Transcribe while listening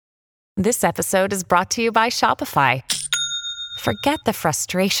This episode is brought to you by Shopify. Forget the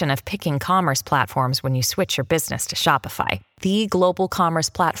frustration of picking commerce platforms when you switch your business to Shopify, the global commerce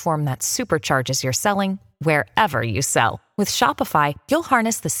platform that supercharges your selling wherever you sell. With Shopify, you'll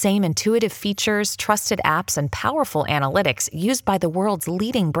harness the same intuitive features, trusted apps, and powerful analytics used by the world's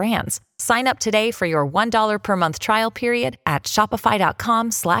leading brands. Sign up today for your $1 per month trial period at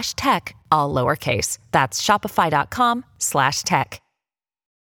shopify.com/tech, all lowercase. That's shopify.com/tech.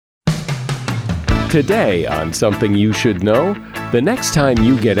 Today on Something You Should Know, the next time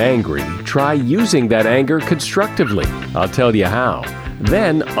you get angry, try using that anger constructively. I'll tell you how.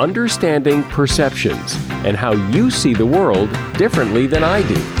 Then, understanding perceptions and how you see the world differently than I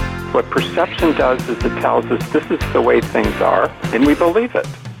do. What perception does is it tells us this is the way things are, and we believe it.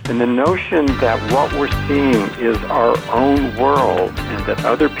 And the notion that what we're seeing is our own world and that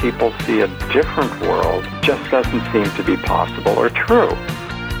other people see a different world just doesn't seem to be possible or true.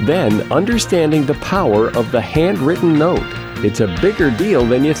 Then, understanding the power of the handwritten note. It's a bigger deal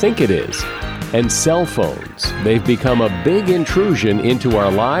than you think it is. And cell phones. They've become a big intrusion into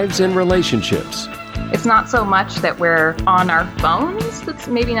our lives and relationships. It's not so much that we're on our phones that's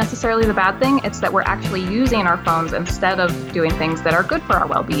maybe necessarily the bad thing. It's that we're actually using our phones instead of doing things that are good for our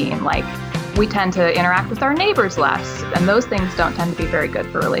well-being. Like, we tend to interact with our neighbors less, and those things don't tend to be very good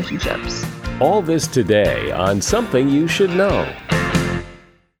for relationships. All this today on Something You Should Know.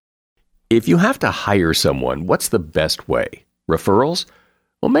 If you have to hire someone, what's the best way? Referrals?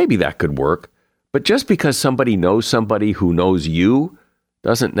 Well, maybe that could work. But just because somebody knows somebody who knows you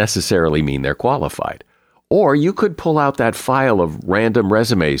doesn't necessarily mean they're qualified. Or you could pull out that file of random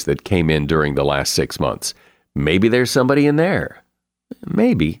resumes that came in during the last 6 months. Maybe there's somebody in there.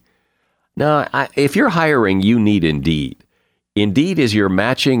 Maybe. Now, if you're hiring, you need Indeed. Indeed is your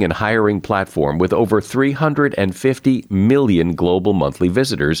matching and hiring platform with over 350 million global monthly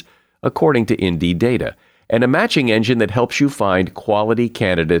visitors, according to Indeed data, and a matching engine that helps you find quality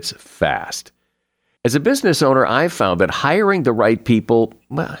candidates fast. As a business owner, I've found that hiring the right people,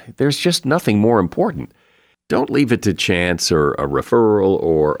 well, there's just nothing more important. Don't leave it to chance or a referral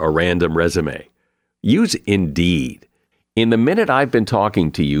or a random resume. Use Indeed. In the minute I've been talking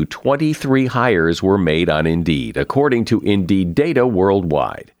to you, 23 hires were made on Indeed, according to Indeed data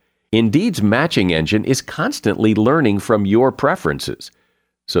worldwide. Indeed's matching engine is constantly learning from your preferences.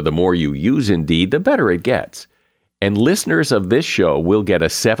 So the more you use Indeed, the better it gets. And listeners of this show will get a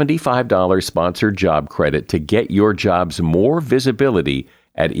 $75 sponsored job credit to get your jobs more visibility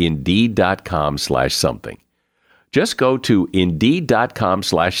at Indeed.com/something. Just go to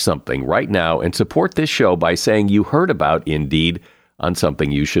Indeed.com/something right now and support this show by saying you heard about Indeed on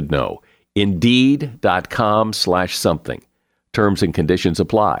Something You Should Know. Indeed.com/something. Terms and conditions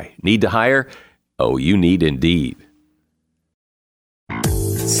apply. Need to hire? Oh, you need Indeed.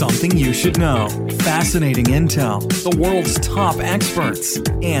 Something you should know. Fascinating intel, the world's top experts,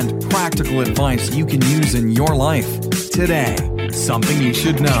 and practical advice you can use in your life. Today, Something You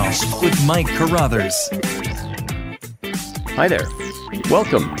Should Know with Mike Carruthers. Hi there.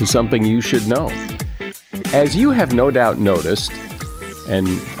 Welcome to Something You Should Know. As you have no doubt noticed, and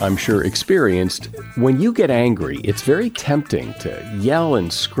I'm sure experienced, when you get angry, it's very tempting to yell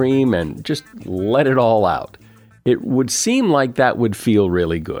and scream and just let it all out. It would seem like that would feel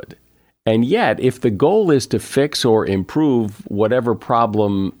really good. And yet, if the goal is to fix or improve whatever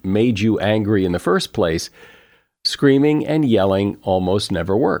problem made you angry in the first place, screaming and yelling almost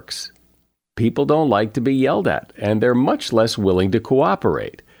never works. People don't like to be yelled at, and they're much less willing to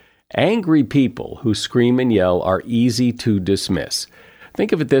cooperate. Angry people who scream and yell are easy to dismiss.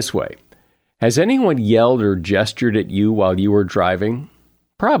 Think of it this way. Has anyone yelled or gestured at you while you were driving?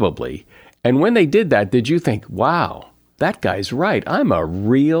 Probably. And when they did that, did you think, wow, that guy's right, I'm a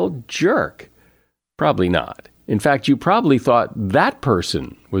real jerk? Probably not. In fact, you probably thought that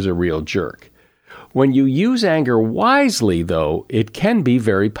person was a real jerk. When you use anger wisely, though, it can be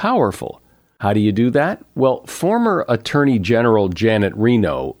very powerful. How do you do that? Well, former Attorney General Janet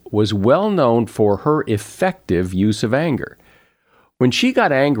Reno was well known for her effective use of anger. When she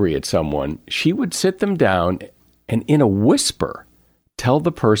got angry at someone, she would sit them down and in a whisper, tell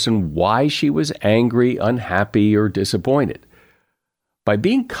the person why she was angry, unhappy, or disappointed. By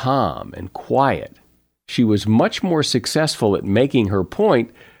being calm and quiet, she was much more successful at making her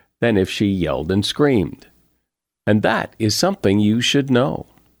point than if she yelled and screamed. And that is something you should know.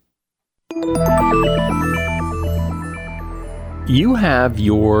 You have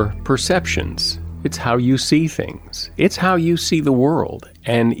your perceptions. It's how you see things. It's how you see the world.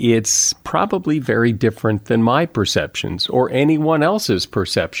 And it's probably very different than my perceptions or anyone else's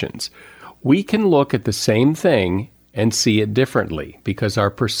perceptions. We can look at the same thing and see it differently because our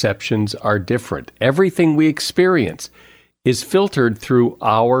perceptions are different. Everything we experience is filtered through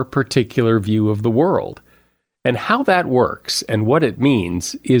our particular view of the world. And how that works and what it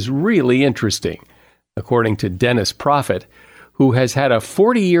means is really interesting, according to Dennis Proffitt, who has had a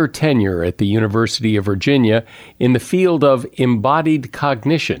 40-year tenure at the University of Virginia in the field of embodied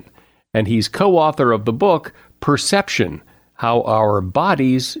cognition. And he's co-author of the book, Perception: How Our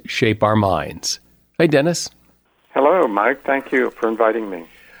Bodies Shape Our Minds. Hey, Dennis. Hello, Mike. Thank you for inviting me.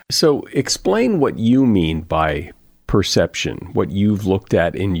 So explain what you mean by perception, what you've looked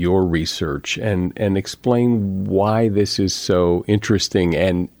at in your research, and explain why this is so interesting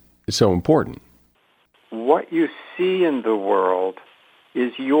and so important. What you see in the world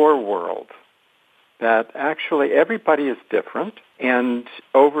is your world. That actually everybody is different, and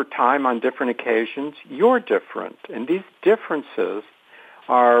over time on different occasions, you're different. And these differences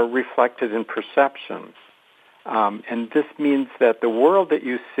are reflected in perceptions. And this means that the world that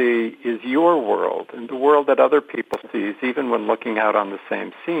you see is your world, and the world that other people see, even when looking out on the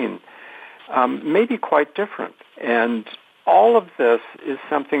same scene, may be quite different. And all of this is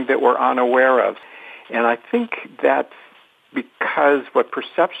something that we're unaware of. And I think that's because what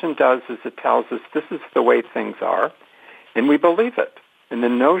perception does is it tells us this is the way things are, and we believe it. And the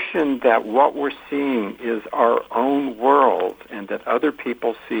notion that what we're seeing is our own world and that other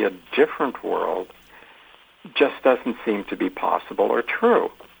people see a different world just doesn't seem to be possible or true.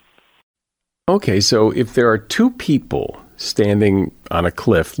 Okay, so if there are two people standing on a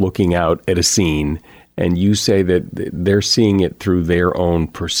cliff looking out at a scene, and you say that they're seeing it through their own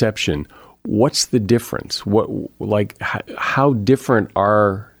perception, what's the difference? How different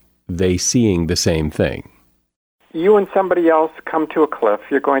are they seeing the same thing? You and somebody else come to a cliff.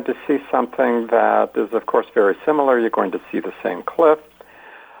 You're going to see something that is, of course, very similar. You're going to see the same cliff.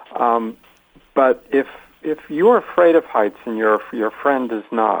 But if you're afraid of heights and your friend is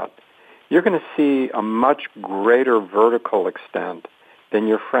not, you're going to see a much greater vertical extent than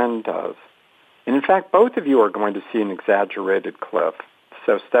your friend does. And in fact, both of you are going to see an exaggerated cliff.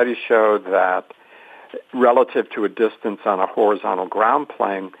 So studies show that relative to a distance on a horizontal ground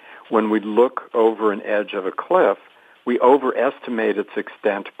plane, when we look over an edge of a cliff, we overestimate its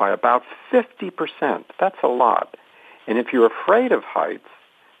extent by about 50%. That's a lot. And if you're afraid of heights,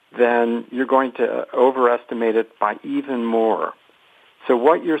 then you're going to overestimate it by even more. So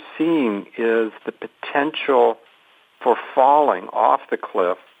what you're seeing is the potential for falling off the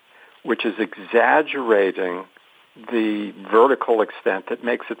cliff, which is exaggerating the vertical extent that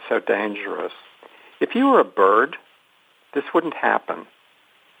makes it so dangerous. If you were a bird, this wouldn't happen.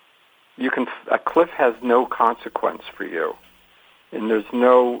 A cliff has no consequence for you, and there's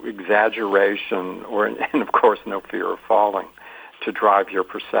no exaggeration and of course no fear of falling to drive your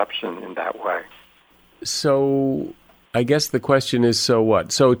perception in that way. So I guess the question is, so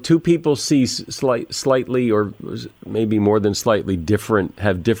what? So two people see slightly or maybe more than slightly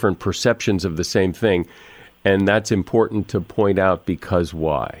have different perceptions of the same thing, and that's important to point out because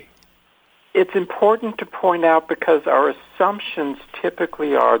why? It's important to point out because our assumptions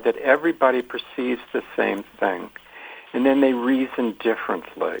typically are that everybody perceives the same thing, and then they reason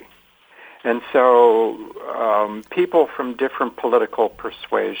differently. And so people from different political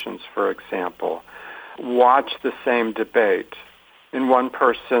persuasions, for example, watch the same debate, and one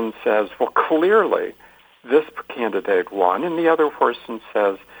person says, well, clearly this candidate won, and the other person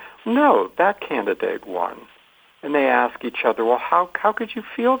says, no, that candidate won. And they ask each other, well, how could you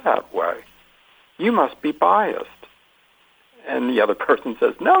feel that way? You must be biased. And the other person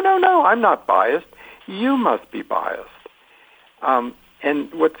says, no, I'm not biased. You must be biased.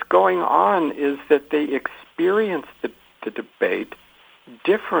 And what's going on is that they experience the debate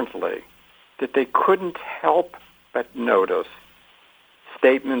differently, that they couldn't help but notice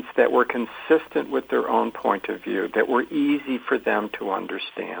statements that were consistent with their own point of view, that were easy for them to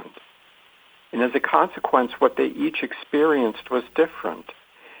understand. And as a consequence, what they each experienced was different.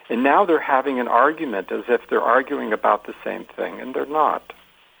 And now they're having an argument as if they're arguing about the same thing, and they're not.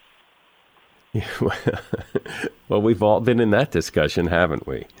 Well, we've all been in that discussion, haven't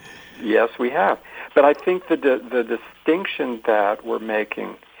we? Yes, we have. But I think the distinction that we're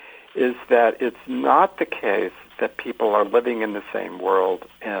making is that it's not the case that people are living in the same world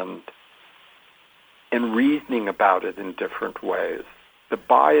and reasoning about it in different ways. The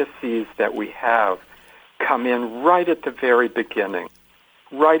biases that we have come in right at the very beginning,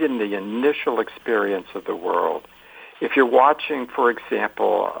 right in the initial experience of the world. If you're watching, for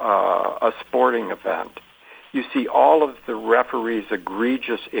example, a sporting event, you see all of the referees'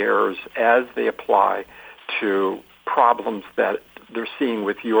 egregious errors as they apply to problems that they're seeing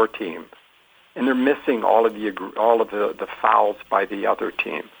with your team. and they're missing all of the fouls by the other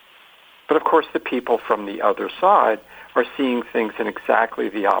team. But of course, the people from the other side are seeing things in exactly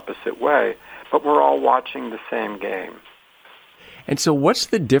the opposite way, but we're all watching the same game. And so what's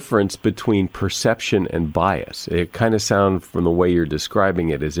the difference between perception and bias? It kind of sounds from the way you're describing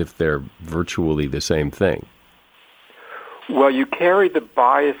it as if they're virtually the same thing. Well, you carry the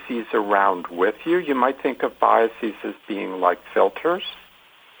biases around with you. You might think of biases as being like filters.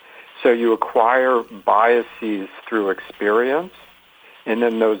 So you acquire biases through experience, and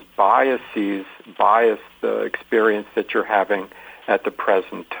then those biases bias the experience that you're having at the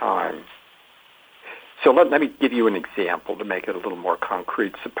present time. So let me give you an example to make it a little more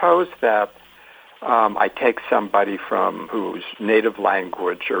concrete. Suppose that I take somebody whose native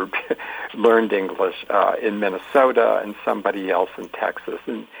language or learned English in Minnesota and somebody else in Texas,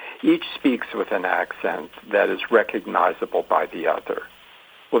 and each speaks with an accent that is recognizable by the other.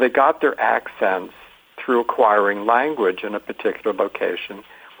 Well, they got their accents through acquiring language in a particular location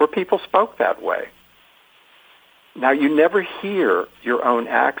where people spoke that way. Now, you never hear your own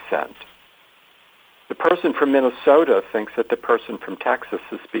accent. The person from Minnesota thinks that the person from Texas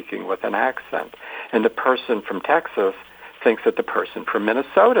is speaking with an accent, and the person from Texas thinks that the person from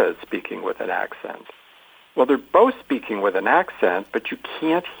Minnesota is speaking with an accent. Well, they're both speaking with an accent, but you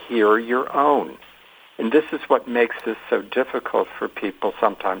can't hear your own. And this is what makes this so difficult for people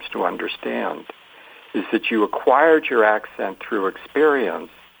sometimes to understand, is that you acquired your accent through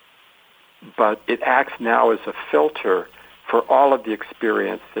experience, but it acts now as a filter for all of the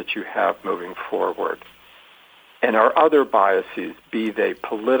experience that you have moving forward. And our other biases, be they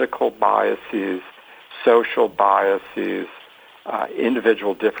political biases, social biases,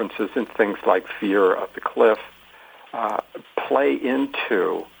 individual differences in things like fear of the cliff, play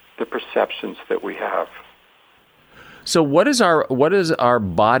into the perceptions that we have. So what does our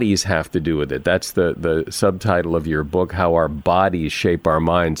bodies have to do with it? That's the subtitle of your book, How Our Bodies Shape Our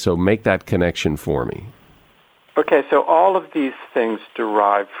Minds. So make that connection for me. Okay, so all of these things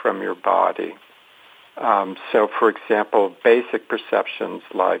derive from your body. So, for example, basic perceptions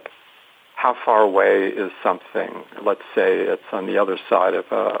like how far away is something? Let's say it's on the other side of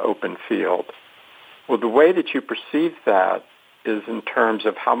an open field. Well, the way that you perceive that is in terms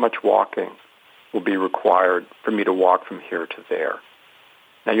of how much walking will be required for me to walk from here to there.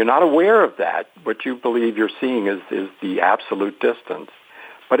 Now, you're not aware of that. What you believe you're seeing is the absolute distance,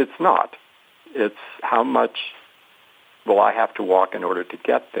 but it's not. It's how much will I have to walk in order to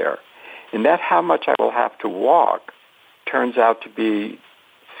get there. And that how much I will have to walk turns out to be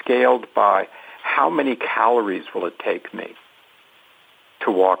scaled by how many calories will it take me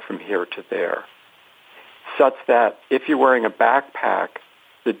to walk from here to there, such that if you're wearing a backpack,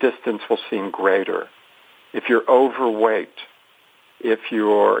 the distance will seem greater. If you're overweight, if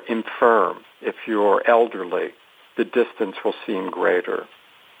you're infirm, if you're elderly, the distance will seem greater.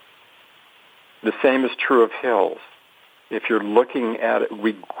 The same is true of hills. If you're looking at it,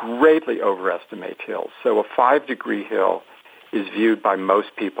 we greatly overestimate hills. So a 5-degree hill is viewed by most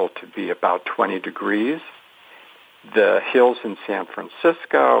people to be about 20 degrees. The hills in San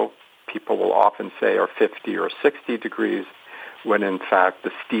Francisco, people will often say are 50 or 60 degrees, when in fact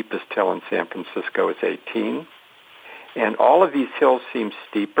the steepest hill in San Francisco is 18. And all of these hills seem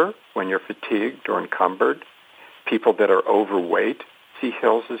steeper when you're fatigued or encumbered. People that are overweight see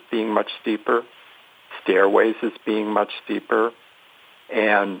hills as being much steeper, stairways as being much steeper,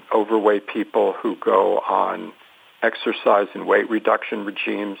 and overweight people who go on exercise and weight reduction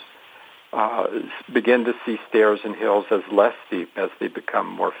regimes begin to see stairs and hills as less steep as they become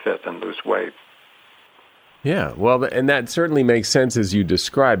more fit and lose weight. Yeah, well, and that certainly makes sense as you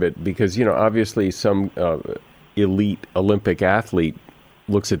describe it, because, obviously some elite Olympic athlete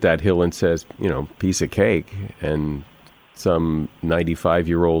looks at that hill and says, piece of cake, and some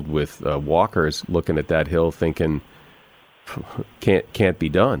 95-year-old with walkers looking at that hill thinking, can't be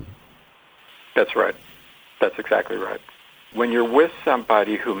done. That's right. That's exactly right. When you're with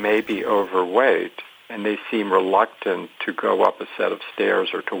somebody who may be overweight and they seem reluctant to go up a set of stairs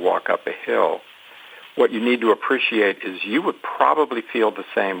or to walk up a hill, what you need to appreciate is you would probably feel the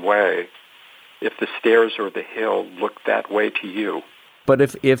same way if the stairs or the hill looked that way to you. But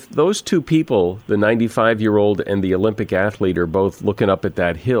if those two people, the 95-year-old and the Olympic athlete, are both looking up at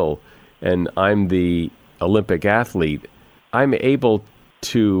that hill, and I'm the Olympic athlete, I'm able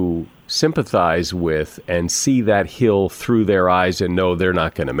to sympathize with and see that hill through their eyes and know they're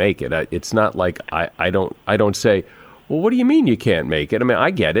not going to make it. It's not like I don't say, well, what do you mean you can't make it? I mean,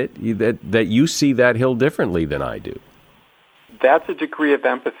 I get it, that you see that hill differently than I do. That's a degree of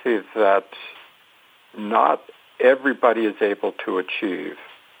empathy that not everybody is able to achieve.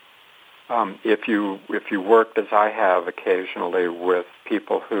 If you worked, as I have occasionally, with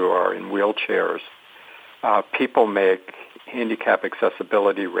people who are in wheelchairs, people make handicap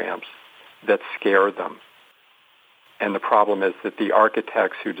accessibility ramps that scare them. And the problem is that the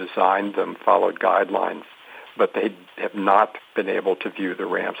architects who designed them followed guidelines, but they have not been able to view the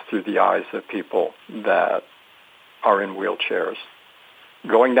ramps through the eyes of people that are in wheelchairs.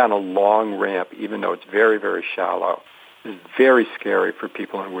 Going down a long ramp, even though it's very, very shallow, is very scary for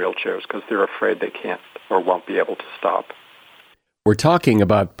people in wheelchairs because they're afraid they can't or won't be able to stop. We're talking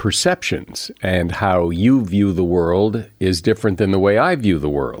about perceptions and how you view the world is different than the way I view the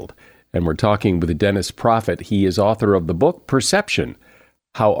world. And we're talking with Dennis Proffitt. He is author of the book Perception: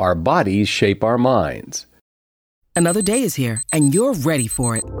 How Our Bodies Shape Our Minds. Another day is here, and you're ready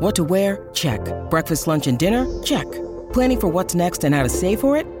for it. What to wear? Check. Breakfast, lunch, and dinner? Check. Planning for what's next and how to save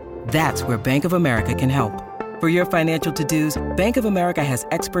for it? That's where Bank of America can help. For your financial to-dos, Bank of America has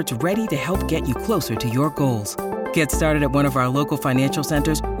experts ready to help get you closer to your goals. Get started at one of our local financial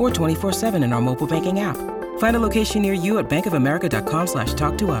centers or 24/7 in our mobile banking app. Find a location near you at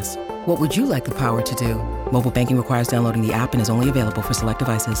bankofamerica.com/talktous. What would you like the power to do? Mobile banking requires downloading the app and is only available for select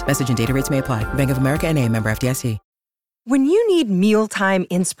devices. Message and data rates may apply. Bank of America N.A., member FDIC. When you need mealtime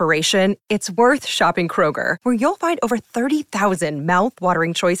inspiration, it's worth shopping Kroger, where you'll find over 30,000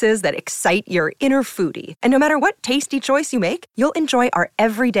 mouth-watering choices that excite your inner foodie. And no matter what tasty choice you make, you'll enjoy our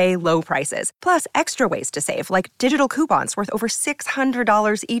everyday low prices, plus extra ways to save, like digital coupons worth over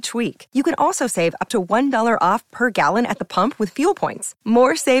 $600 each week. You can also save up to $1 off per gallon at the pump with fuel points.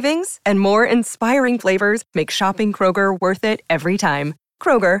 More savings and more inspiring flavors make shopping Kroger worth it every time.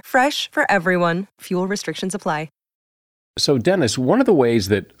 Kroger, fresh for everyone. Fuel restrictions apply. So, Dennis, one of the ways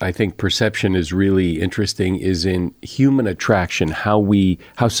that I think perception is really interesting is in human attraction, how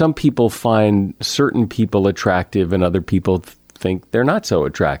some people find certain people attractive and other people think they're not so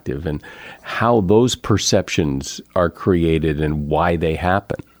attractive, and how those perceptions are created and why they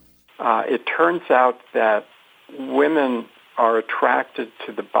happen. It turns out that women are attracted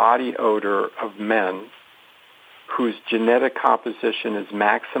to the body odor of men whose genetic composition is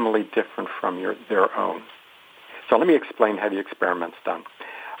maximally different from their own. So let me explain how the experiment's done.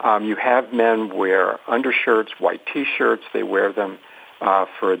 You have men wear undershirts, white T-shirts. They wear them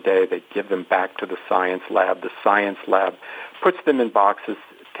for a day. They give them back to the science lab. The science lab puts them in boxes,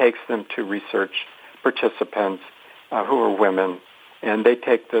 takes them to research participants who are women, and they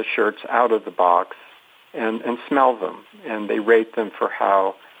take the shirts out of the box and smell them. And they rate them for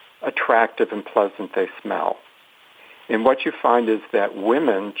how attractive and pleasant they smell. And what you find is that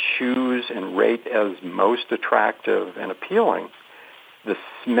women choose and rate as most attractive and appealing the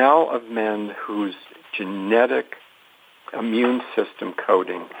smell of men whose genetic immune system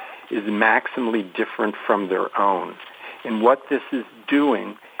coding is maximally different from their own. And what this is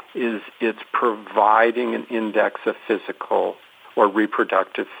doing is it's providing an index of physical or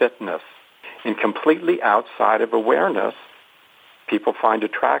reproductive fitness. And completely outside of awareness, people find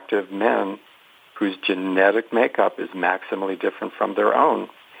attractive men whose genetic makeup is maximally different from their own.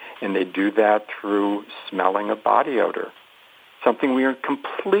 And they do that through smelling of body odor, something we are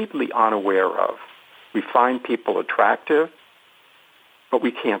completely unaware of. We find people attractive, but we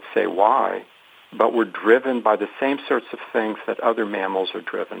can't say why. But we're driven by the same sorts of things that other mammals are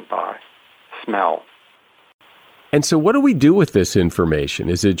driven by: smell. And so what do we do with this information?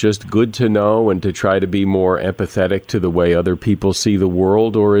 Is it just good to know and to try to be more empathetic to the way other people see the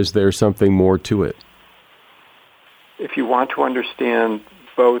world, or is there something more to it? If you want to understand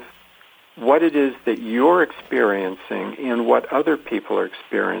both what it is that you're experiencing and what other people are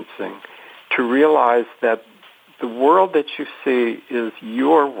experiencing, to realize that the world that you see is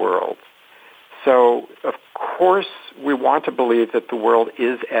your world. So, of course, we want to believe that the world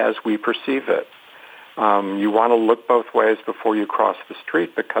is as we perceive it. You want to look both ways before you cross the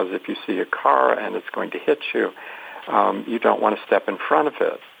street, because if you see a car and it's going to hit you, you don't want to step in front of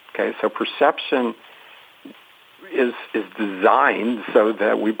it. Okay, so perception is designed so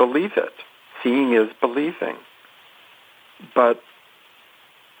that we believe it. Seeing is believing. But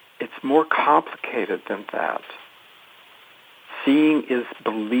it's more complicated than that. Seeing is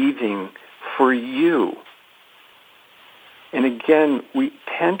believing for you. And again, we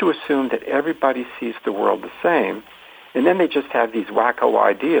tend to assume that everybody sees the world the same, and then they just have these wacko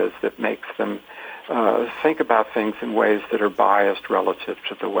ideas that makes them think about things in ways that are biased relative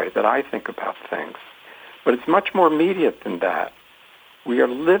to the way that I think about things. But it's much more immediate than that. We are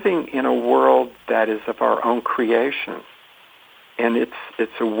living in a world that is of our own creation, and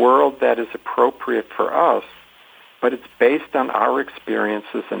it's a world that is appropriate for us, but it's based on our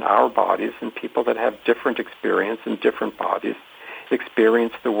experiences and our bodies and people that have different experience and different bodies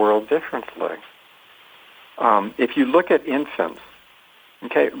experience the world differently. If you look at infants,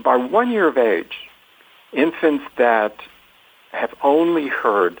 okay, by 1 year of age, infants that have only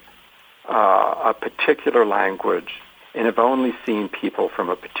heard a particular language and have only seen people from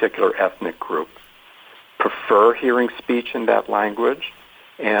a particular ethnic group prefer hearing speech in that language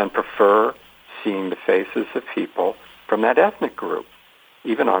and prefer seeing the faces of people from that ethnic group,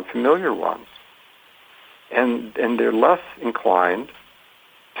 even unfamiliar ones. And they're less inclined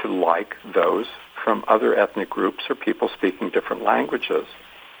to like those from other ethnic groups or people speaking different languages.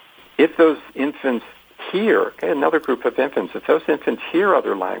 If those infants hear, another group of infants, if those infants hear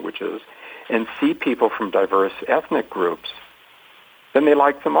other languages and see people from diverse ethnic groups, then they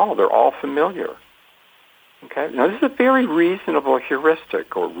like them all. They're all familiar. Okay? Now, this is a very reasonable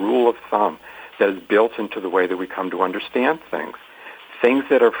heuristic or rule of thumb that is built into the way that we come to understand things. Things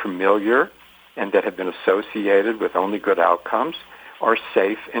that are familiar and that have been associated with only good outcomes are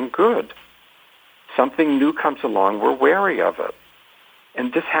safe and good. Something new comes along, we're wary of it.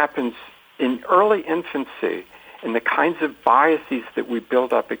 And this happens in early infancy, and the kinds of biases that we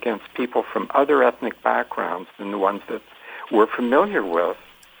build up against people from other ethnic backgrounds than the ones that we're familiar with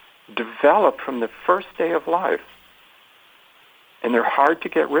develop from the first day of life. And they're hard to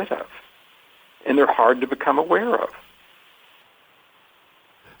get rid of. And they're hard to become aware of.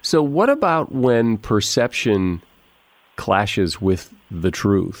 So what about when perception clashes with the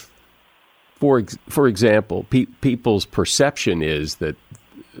truth? For example, people's perception is that,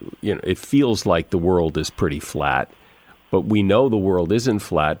 it feels like the world is pretty flat, but we know the world isn't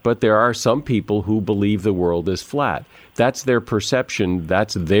flat, but there are some people who believe the world is flat. That's their perception,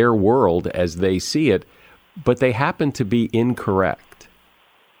 that's their world as they see it, but they happen to be incorrect.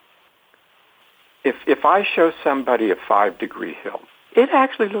 If I show somebody a 5-degree hill, it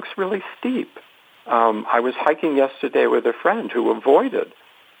actually looks really steep. I was hiking yesterday with a friend who avoided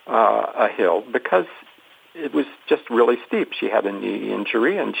a hill because it was just really steep. She had a knee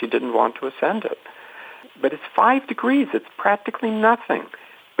injury and she didn't want to ascend it. But it's 5 degrees. It's practically nothing.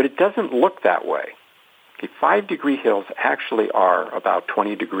 But it doesn't look that way. Okay, 5-degree hills actually are about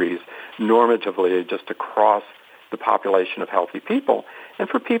 20 degrees normatively just across the population of healthy people. And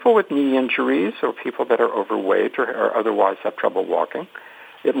for people with knee injuries or people that are overweight or otherwise have trouble walking,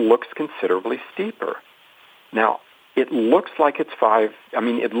 it looks considerably steeper. Now, it looks like it's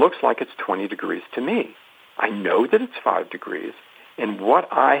 20 degrees to me. I know that it's 5 degrees. And what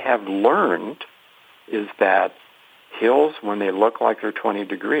I have learned is that hills, when they look like they're 20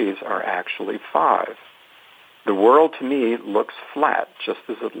 degrees, are actually 5. The world, to me, looks flat, just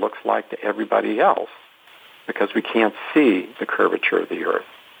as it looks like to everybody else, because we can't see the curvature of the earth.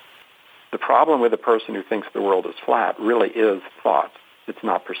 The problem with a person who thinks the world is flat really is thought. It's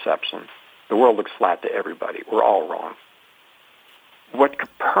not perception. The world looks flat to everybody. We're all wrong. What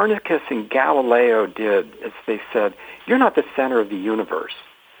Copernicus and Galileo did is they said, you're not the center of the universe.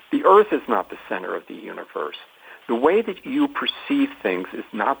 The earth is not the center of the universe. The way that you perceive things is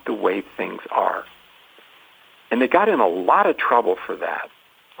not the way things are. And they got in a lot of trouble for that.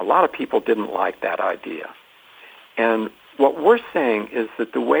 A lot of people didn't like that idea. And what we're saying is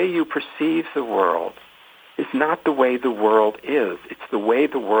that the way you perceive the world is not the way the world is. It's the way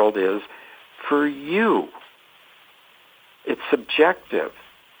the world is for you. It's subjective.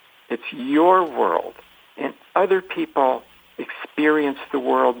 It's your world. And other people experience the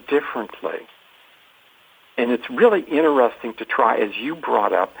world differently. And it's really interesting to try, as you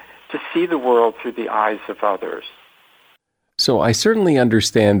brought up, to see the world through the eyes of others. So I certainly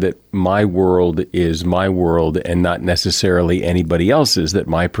understand that my world is my world and not necessarily anybody else's, that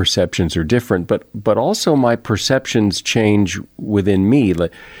my perceptions are different, but also my perceptions change within me,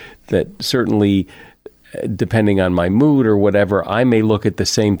 that certainly depending on my mood or whatever, I may look at the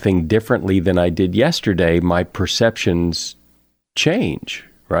same thing differently than I did yesterday. My perceptions change,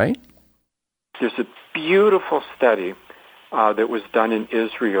 right? There's a beautiful study that was done in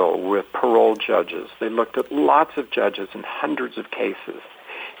Israel with parole judges. They looked at lots of judges in hundreds of cases.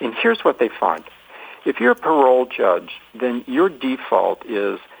 And here's what they found. If you're a parole judge, then your default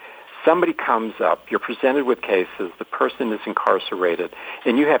is somebody comes up, you're presented with cases, the person is incarcerated,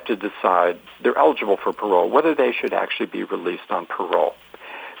 and you have to decide they're eligible for parole, whether they should actually be released on parole.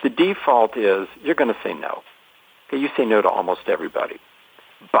 The default is you're going to say no. Okay, you say no to almost everybody.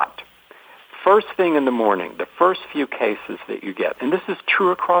 But first thing in the morning, the first few cases that you get, and this is true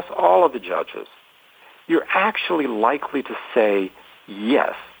across all of the judges, you're actually likely to say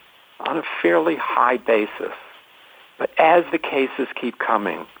yes on a fairly high basis. But as the cases keep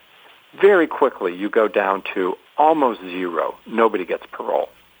coming, very quickly you go down to almost zero. Nobody gets parole.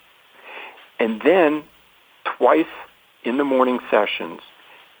 And then twice in the morning sessions,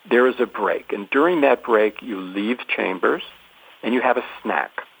 there is a break. And during that break, you leave Chambers and you have a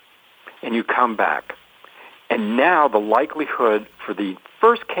snack. And you come back. And now the likelihood for the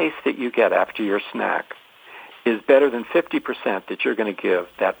first case that you get after your snack is better than 50% that you're going to give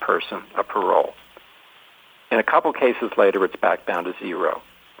that person a parole. In a couple cases later, it's back down to 0.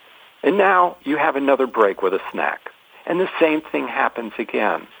 And now you have another break with a snack. And the same thing happens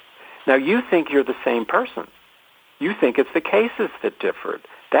again. Now you think you're the same person. You think it's the cases that differed.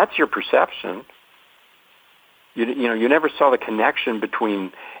 That's your perception. You never saw the connection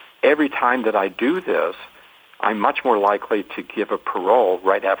between every time that I do this, I'm much more likely to give a parole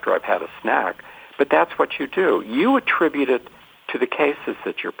right after I've had a snack. But that's what you do. You attribute it to the cases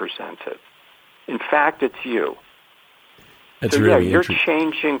that you're presented. In fact, it's you. That's so, really you're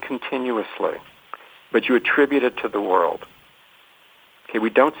changing continuously, but you attribute it to the world. Okay, we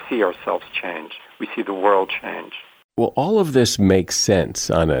don't see ourselves change. We see the world change. Well, all of this makes sense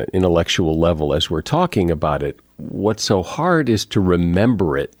on an intellectual level as we're talking about it. What's so hard is to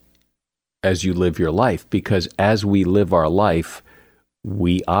remember it as you live your life, because as we live our life,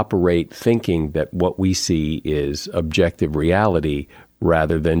 we operate thinking that what we see is objective reality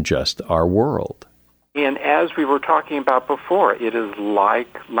rather than just our world. And as we were talking about before, it is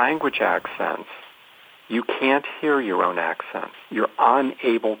like language accents. You can't hear your own accent. You're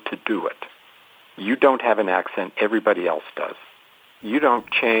unable to do it. You don't have an accent. Everybody else does. You don't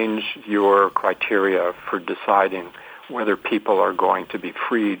change your criteria for deciding whether people are going to be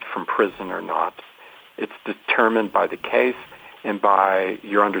freed from prison or not. It's determined by the case and by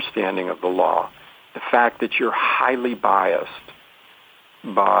your understanding of the law. The fact that you're highly biased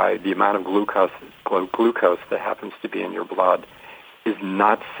by the amount of glucose that happens to be in your blood is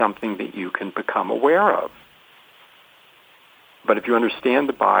not something that you can become aware of. But if you understand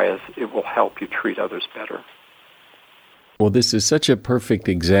the bias, it will help you treat others better. Well, this is such a perfect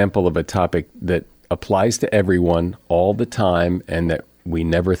example of a topic that applies to everyone all the time and that we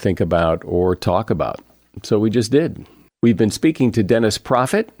never think about or talk about. So we just did. We've been speaking to Dennis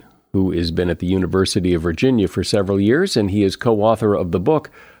Proffitt, who has been at the University of Virginia for several years, and he is co-author of the book,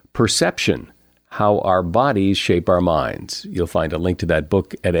 Perception, How Our Bodies Shape Our Minds. You'll find a link to that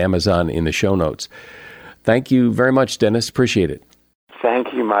book at Amazon in the show notes. Thank you very much, Dennis. Appreciate it.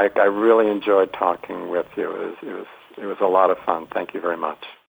 Thank you, Mike. I really enjoyed talking with you. It was a lot of fun. Thank you very much.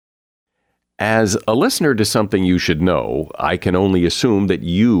 As a listener to Something You Should Know, I can only assume that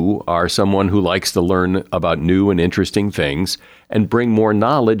you are someone who likes to learn about new and interesting things and bring more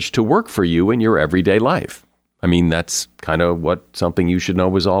knowledge to work for you in your everyday life. I mean, that's kind of what Something You Should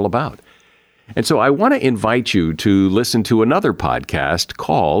Know is all about. And so I want to invite you to listen to another podcast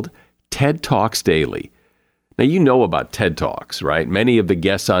called TED Talks Daily. Now, you know about TED Talks, right? Many of the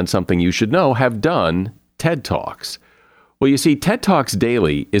guests on Something You Should Know have done TED Talks. Well, you see, TED Talks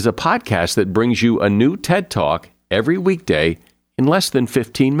Daily is a podcast that brings you a new TED Talk every weekday in less than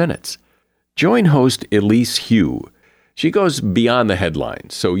 15 minutes. Join host Elise Hu. She goes beyond the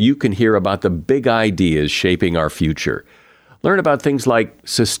headlines so you can hear about the big ideas shaping our future. Learn about things like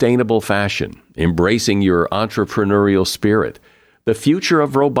sustainable fashion, embracing your entrepreneurial spirit, the future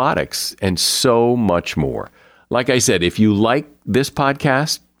of robotics, and so much more. Like I said, if you like this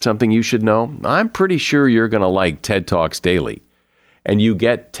podcast, Something You Should Know, I'm pretty sure you're going to like TED Talks Daily. And you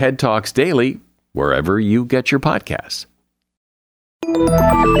get TED Talks Daily wherever you get your podcasts.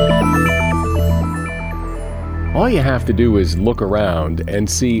 All you have to do is look around and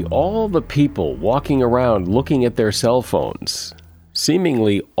see all the people walking around looking at their cell phones,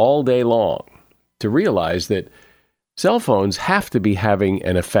 seemingly all day long, to realize that cell phones have to be having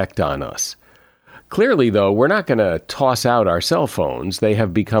an effect on us. Clearly, though, we're not going to toss out our cell phones. They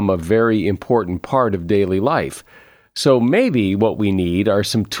have become a very important part of daily life. So maybe what we need are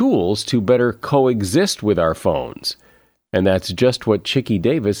some tools to better coexist with our phones. And that's just what Chicky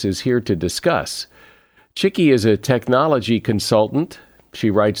Davis is here to discuss. Chicky is a technology consultant. She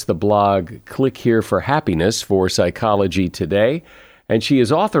writes the blog Click Here for Happiness for Psychology Today, and she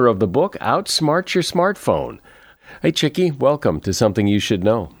is author of the book Outsmart Your Smartphone. Hey, Chicky, welcome to Something You Should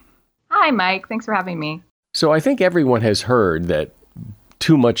Know. Hi, Mike. Thanks for having me. So I think everyone has heard that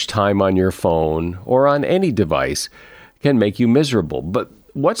too much time on your phone or on any device can make you miserable. But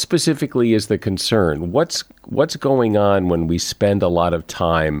what specifically is the concern? What's going on when we spend a lot of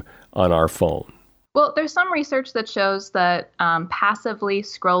time on our phone? Well, there's some research that shows that passively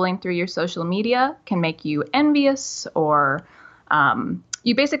scrolling through your social media can make you envious, or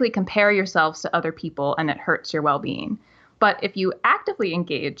you basically compare yourselves to other people and it hurts your well-being. But if you actively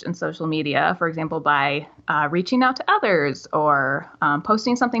engage in social media, for example, by reaching out to others or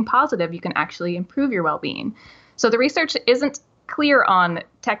posting something positive, you can actually improve your well-being. So the research isn't clear on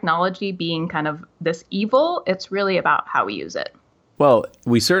technology being kind of this evil. It's really about how we use it. Well,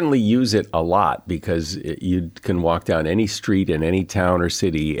 we certainly use it a lot because you can walk down any street in any town or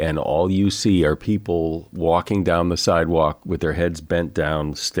city and all you see are people walking down the sidewalk with their heads bent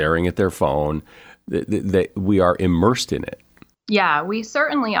down, staring at their phone. We are immersed in it. Yeah, we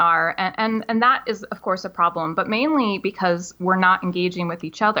certainly are. And that is, of course, a problem, but mainly because we're not engaging with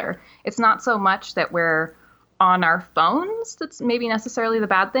each other. It's not so much that we're on our phones that's maybe necessarily the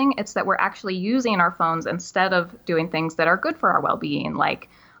bad thing. It's that we're actually using our phones instead of doing things that are good for our well-being. Like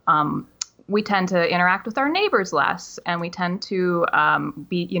we tend to interact with our neighbors less, and we tend to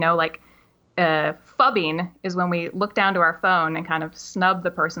be, phubbing is when we look down to our phone and kind of snub the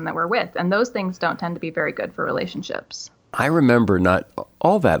person that we're with. And those things don't tend to be very good for relationships. I remember not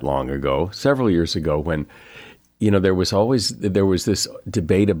all that long ago, several years ago, when there was this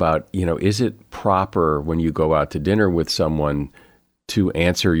debate about, is it proper when you go out to dinner with someone to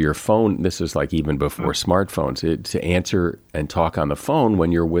answer your phone? This is like even before smartphones, to answer and talk on the phone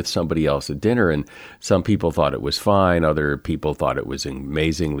when you're with somebody else at dinner. And some people thought it was fine. Other people thought it was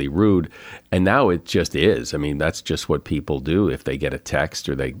amazingly rude. And now it just is. I mean, that's just what people do. If they get a text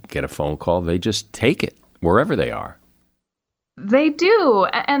or they get a phone call, they just take it wherever they are. They do.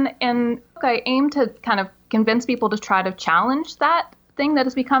 And I aim to kind of convince people to try to challenge that thing that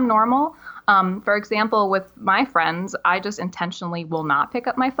has become normal. For example, with my friends, I just intentionally will not pick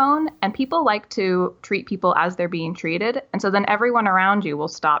up my phone. And people like to treat people as they're being treated. And so then everyone around you will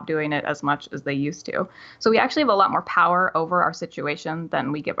stop doing it as much as they used to. So we actually have a lot more power over our situation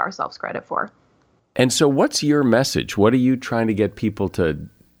than we give ourselves credit for. And so what's your message? What are you trying to get people to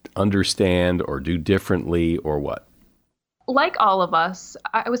understand or do differently or what? Like all of us,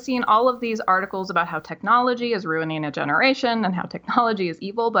 I was seeing all of these articles about how technology is ruining a generation and how technology is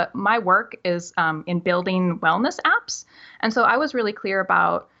evil. But my work is in building wellness apps. And so I was really clear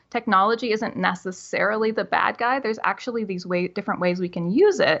about technology isn't necessarily the bad guy. There's actually these different ways we can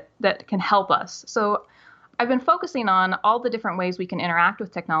use it that can help us. So I've been focusing on all the different ways we can interact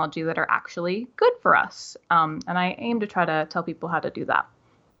with technology that are actually good for us. And I aim to try to tell people how to do that.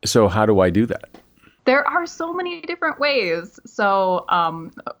 So how do I do that? There are so many different ways. So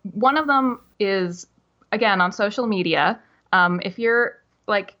one of them is, again, on social media. If you're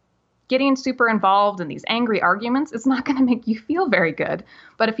getting super involved in these angry arguments, it's not going to make you feel very good.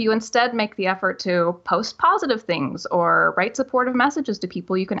 But if you instead make the effort to post positive things or write supportive messages to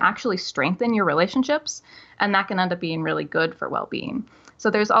people, you can actually strengthen your relationships. And that can end up being really good for well-being.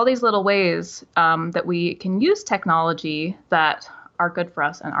 So there's all these little ways that we can use technology that are good for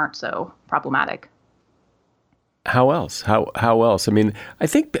us and aren't so problematic. How else? How else? I mean, I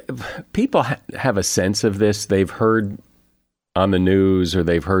think people have a sense of this. They've heard on the news or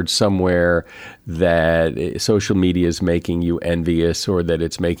they've heard somewhere that social media is making you envious or that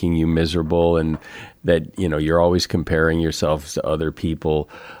it's making you miserable and that, you're always comparing yourselves to other people.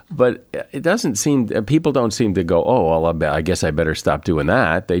 But it doesn't seem, people don't seem to go, oh, well, I guess I better stop doing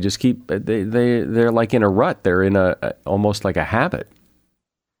that. They just keep, they're like in a rut. They're in almost like a habit.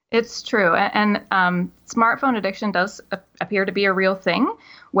 It's true. And smartphone addiction does appear to be a real thing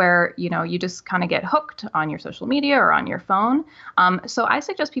where, you just kind of get hooked on your social media or on your phone. So I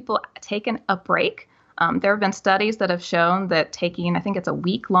suggest people take a break. There have been studies that have shown that taking, I think it's a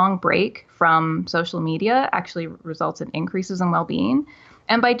week-long break from social media actually results in increases in well-being.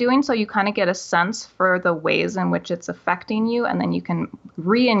 And by doing so, you kind of get a sense for the ways in which it's affecting you, and then you can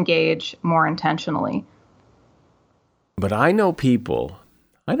re-engage more intentionally. But I know people...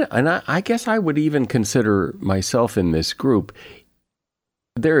 And I guess I would even consider myself in this group.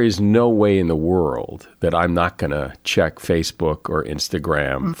 There is no way in the world that I'm not going to check Facebook or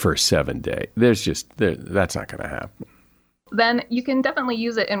Instagram for 7 days. That's not going to happen. Then you can definitely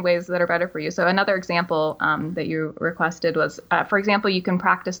use it in ways that are better for you. So another example that you requested was, for example, you can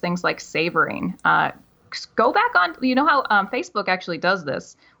practice things like savoring. Go back on, how Facebook actually does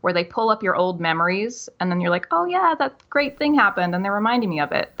this, where they pull up your old memories and then you're like, oh yeah, that great thing happened. And they're reminding me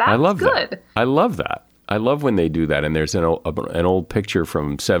of it. That's I love good. That. I love that. I love when they do that. And there's an old picture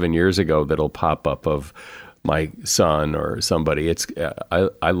from 7 years ago that'll pop up of my son or somebody.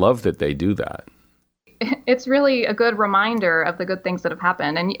 I love that they do that. It's really a good reminder of the good things that have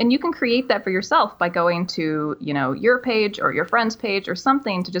happened. And you can create that for yourself by going to, your page or your friend's page or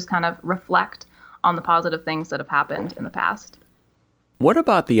something to just kind of reflect on the positive things that have happened in the past. What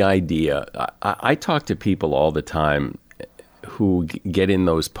about the idea? I talk to people all the time who get in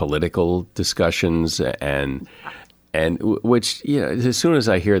those political discussions and which, as soon as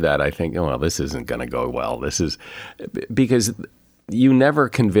I hear that, I think, oh, well, this isn't going to go well. This is because you never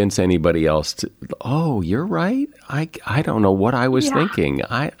convince anybody else to, oh, you're right. I don't know what I was thinking.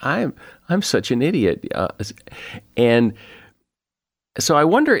 I'm such an idiot. And so I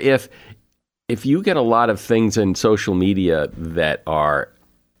wonder if you get a lot of things in social media that are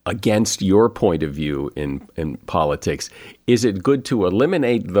against your point of view in politics, is it good to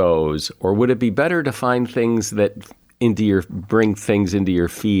eliminate those, or would it be better to find things that bring things into your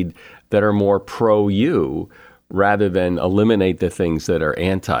feed that are more pro you, rather than eliminate the things that are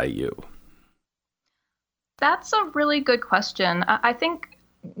anti you? That's a really good question. I think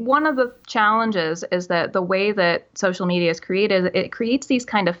one of the challenges is that the way that social media is created, it creates these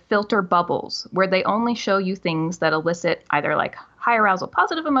kind of filter bubbles where they only show you things that elicit either like high arousal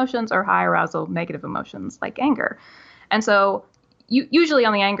positive emotions or high arousal negative emotions like anger. And so usually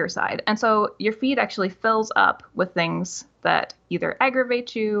on the anger side. And so your feed actually fills up with things that either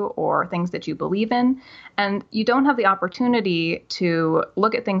aggravate you or things that you believe in. And you don't have the opportunity to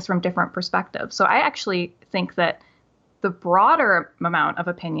look at things from different perspectives. So I actually think that the broader amount of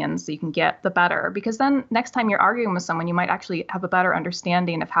opinions that you can get, the better, because then next time you're arguing with someone, you might actually have a better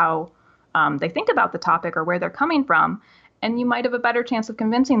understanding of how they think about the topic or where they're coming from. And you might have a better chance of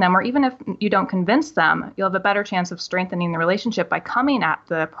convincing them, or even if you don't convince them, you'll have a better chance of strengthening the relationship by coming at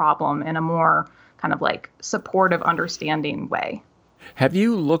the problem in a more kind of like supportive, understanding way. Have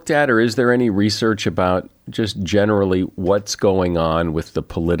you looked at, or is there any research about just generally what's going on with the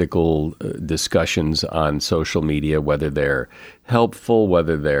political discussions on social media, whether they're helpful,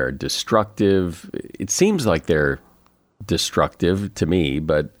 whether they're destructive? It seems like they're destructive to me,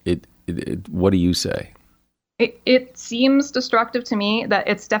 but what do you say? It seems destructive to me. That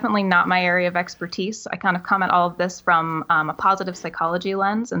it's definitely not my area of expertise. I kind of come at all of this from a positive psychology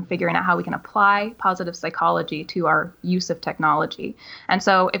lens and figuring out how we can apply positive psychology to our use of technology. And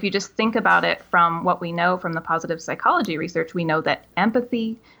so if you just think about it from what we know from the positive psychology research, we know that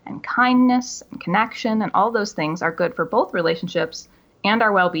empathy and kindness and connection and all those things are good for both relationships and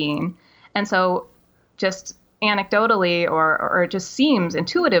our well-being. And so just anecdotally, or it just seems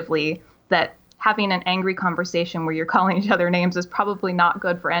intuitively that having an angry conversation where you're calling each other names is probably not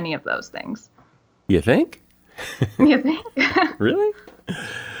good for any of those things. You think? You think? Really?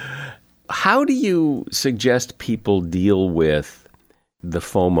 How do you suggest people deal with the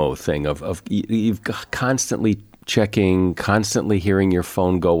FOMO thing of you've constantly checking, constantly hearing your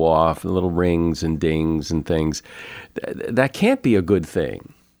phone go off, little rings and dings and things? That can't be a good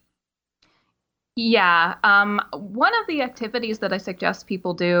thing. Yeah. One of the activities that I suggest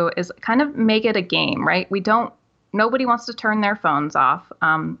people do is kind of make it a game, right? Nobody wants to turn their phones off.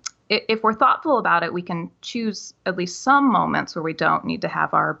 If we're thoughtful about it, we can choose at least some moments where we don't need to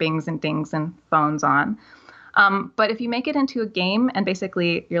have our bings and dings and phones on. But if you make it into a game and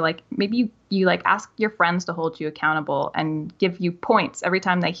basically you're like, maybe you like ask your friends to hold you accountable and give you points every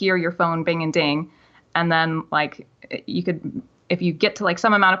time they hear your phone bing and ding. And then like you could, if you get to like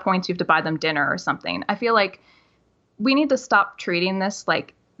some amount of points, you have to buy them dinner or something. I feel like we need to stop treating this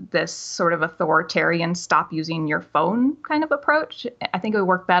like this sort of authoritarian, stop using your phone kind of approach. I think it would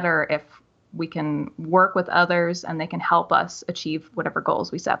work better if we can work with others and they can help us achieve whatever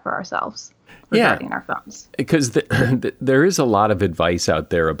goals we set for ourselves regarding our phones. Because there is a lot of advice out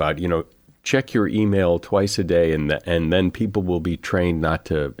there about, check your email twice a day and then people will be trained not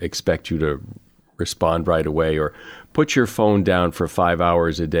to expect you to respond right away, or put your phone down for 5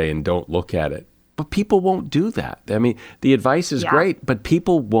 hours a day and don't look at it. But people won't do that. I mean, the advice is great, but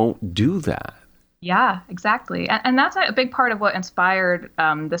people won't do that. Yeah, exactly. And that's a big part of what inspired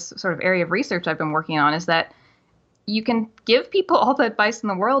this sort of area of research I've been working on, is that you can give people all the advice in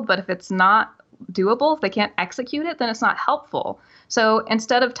the world, but if it's not doable, if they can't execute it, then it's not helpful. So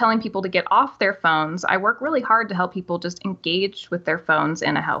instead of telling people to get off their phones, I work really hard to help people just engage with their phones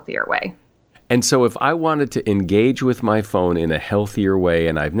in a healthier way. And so if I wanted to engage with my phone in a healthier way,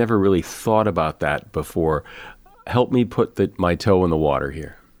 and I've never really thought about that before, help me put my toe in the water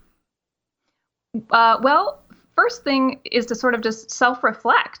here. Well, first thing is to sort of just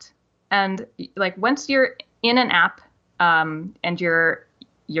self-reflect. And like once you're in an app and you're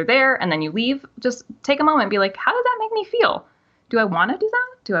there and then you leave, just take a moment and be like, how did that make me feel? Do I want to do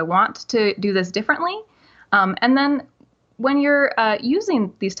that? Do I want to do this differently? And then when you're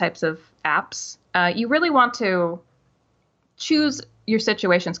using these types of apps, you really want to choose your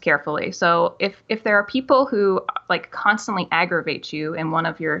situations carefully. So if there are people who like constantly aggravate you in one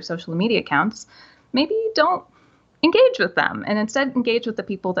of your social media accounts, maybe don't engage with them and instead engage with the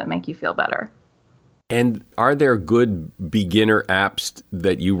people that make you feel better. And are there good beginner apps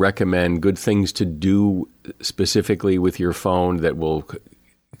that you recommend, good things to do specifically with your phone that will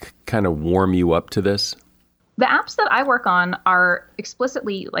kind of warm you up to this? The apps that I work on are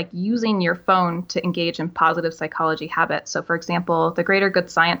explicitly like using your phone to engage in positive psychology habits. So for example, the Greater Good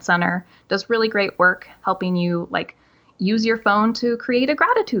Science Center does really great work helping you like use your phone to create a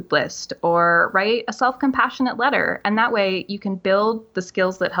gratitude list or write a self-compassionate letter. And that way you can build the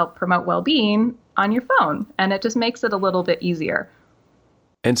skills that help promote well-being on your phone. And it just makes it a little bit easier.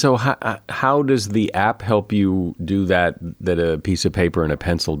 And so how does the app help you do that a piece of paper and a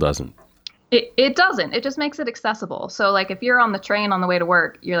pencil doesn't? It doesn't. It just makes it accessible. So like if you're on the train on the way to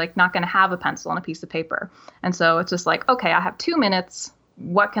work, you're like not going to have a pencil and a piece of paper. And so it's just like, okay, I have 2 minutes.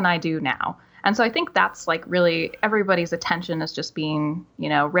 What can I do now? And so I think that's like really everybody's attention is just being,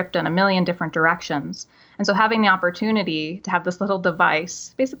 ripped in a million different directions. And so having the opportunity to have this little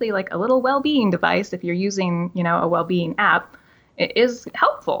device, basically like a little well-being device, if you're using, a well-being app, it is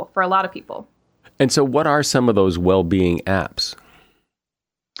helpful for a lot of people. And so what are some of those well-being apps?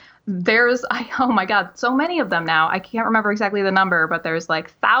 Oh my God, so many of them now. I can't remember exactly the number, but there's like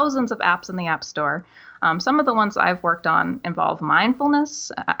thousands of apps in the App Store. Some of the ones I've worked on involve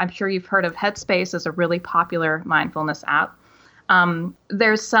mindfulness. I'm sure you've heard of Headspace as a really popular mindfulness app.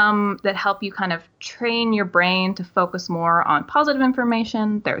 There's some that help you kind of train your brain to focus more on positive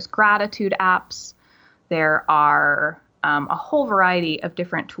information. There's gratitude apps. There are a whole variety of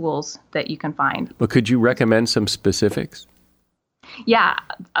different tools that you can find. But could you recommend some specifics? Yeah,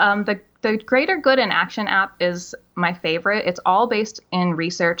 the Greater Good in Action app is my favorite. It's all based in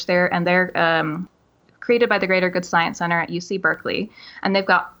research there, and they're created by the Greater Good Science Center at UC Berkeley. And they've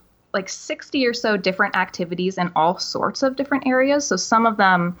got like 60 or so different activities in all sorts of different areas. So some of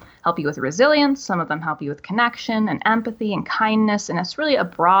them help you with resilience, some of them help you with connection and empathy and kindness. And it's really a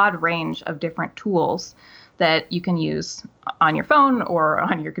broad range of different tools that you can use on your phone or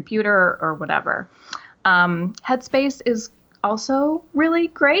on your computer or whatever. Headspace is also really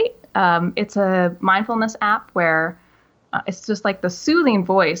great. It's a mindfulness app where it's just like the soothing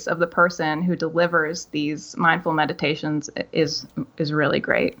voice of the person who delivers these mindful meditations is really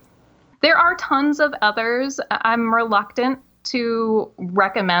great. There are tons of others. I'm reluctant to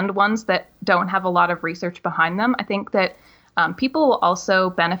recommend ones that don't have a lot of research behind them. I think that people will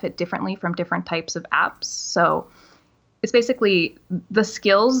also benefit differently from different types of apps. So it's basically the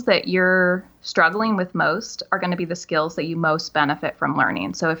skills that you're struggling with most are going to be the skills that you most benefit from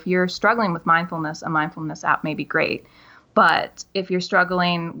learning. So if you're struggling with mindfulness, a mindfulness app may be great. But if you're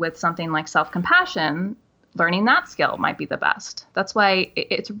struggling with something like self-compassion, learning that skill might be the best. That's why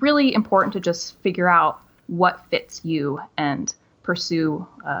it's really important to just figure out what fits you and pursue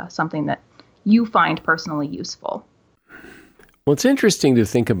something that you find personally useful. Well, it's interesting to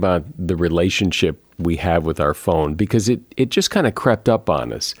think about the relationship we have with our phone because it just kind of crept up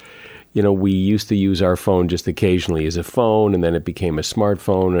on us. We used to use our phone just occasionally as a phone, and then it became a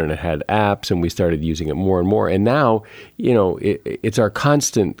smartphone, and it had apps, and we started using it more and more. And now, it's our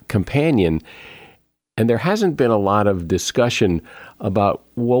constant companion. And there hasn't been a lot of discussion about,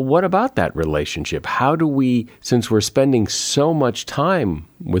 well, what about that relationship? How do we, since we're spending so much time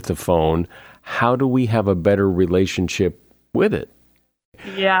with the phone, how do we have a better relationship with it?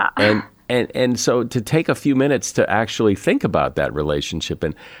 Yeah. And so to take a few minutes to actually think about that relationship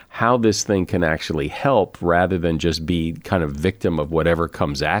and how this thing can actually help rather than just be kind of victim of whatever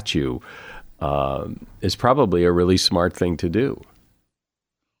comes at you is probably a really smart thing to do.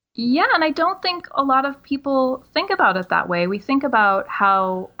 Yeah, and I don't think a lot of people think about it that way. We think about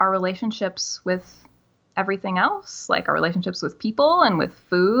how our relationships with everything else, like our relationships with people and with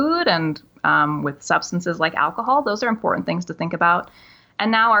food and with substances like alcohol, those are important things to think about. And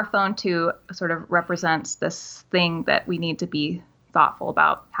now our phone, too, sort of represents this thing that we need to be thoughtful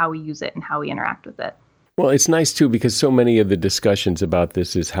about how we use it and how we interact with it. Well, it's nice, too, because so many of the discussions about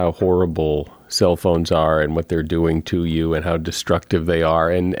this is how horrible cell phones are and what they're doing to you and how destructive they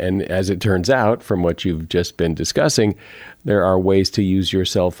are. And as it turns out, from what you've just been discussing, there are ways to use your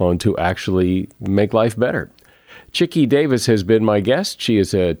cell phone to actually make life better. Chickie Davis has been my guest. She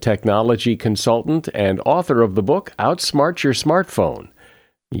is a technology consultant and author of the book, Outsmart Your Smartphone.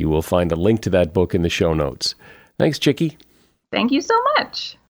 You will find a link to that book in the show notes. Thanks, Chickie. Thank you so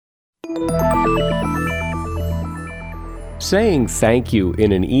much. Saying thank you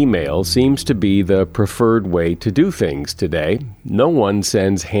in an email seems to be the preferred way to do things today. No one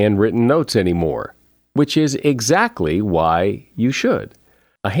sends handwritten notes anymore, which is exactly why you should.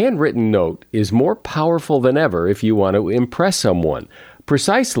 A handwritten note is more powerful than ever if you want to impress someone,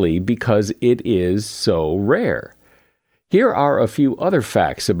 precisely because it is so rare. Here are a few other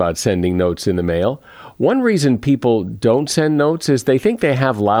facts about sending notes in the mail. One reason people don't send notes is they think they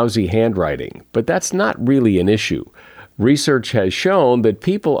have lousy handwriting, but that's not really an issue. Research has shown that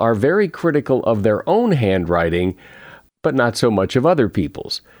people are very critical of their own handwriting, but not so much of other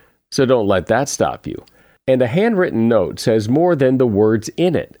people's. So don't let that stop you. And a handwritten note says more than the words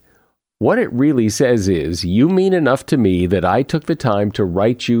in it. What it really says is, you mean enough to me that I took the time to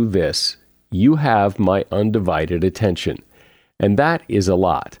write you this. You have my undivided attention. And that is a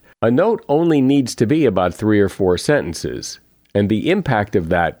lot. A note only needs to be about 3 or 4 sentences, and the impact of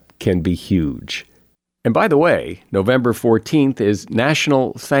that can be huge. And by the way, November 14th is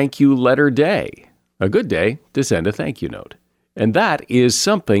National Thank You Letter Day, a good day to send a thank you note. And that is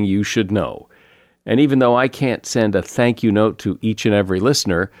something you should know. And even though I can't send a thank you note to each and every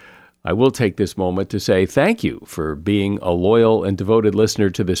listener, I will take this moment to say thank you for being a loyal and devoted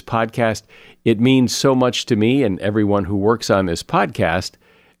listener to this podcast. It means so much to me and everyone who works on this podcast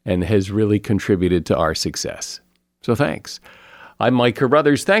and has really contributed to our success. So thanks. I'm Mike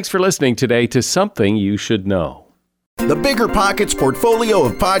Carruthers. Thanks for listening today to Something You Should Know. The Bigger Pockets portfolio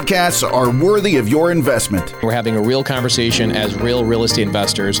of podcasts are worthy of your investment. We're having a real conversation as real estate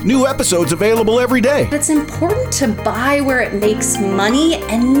investors. New episodes available every day. It's important to buy where it makes money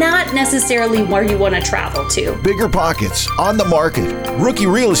and not necessarily where you want to travel to. Bigger Pockets, On the Market, Rookie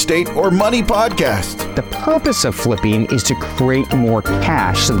Real Estate, or Money Podcast. The purpose of flipping is to create more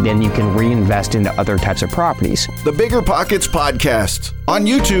cash so then you can reinvest into other types of properties. The Bigger Pockets Podcast, on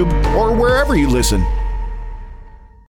YouTube or wherever you listen.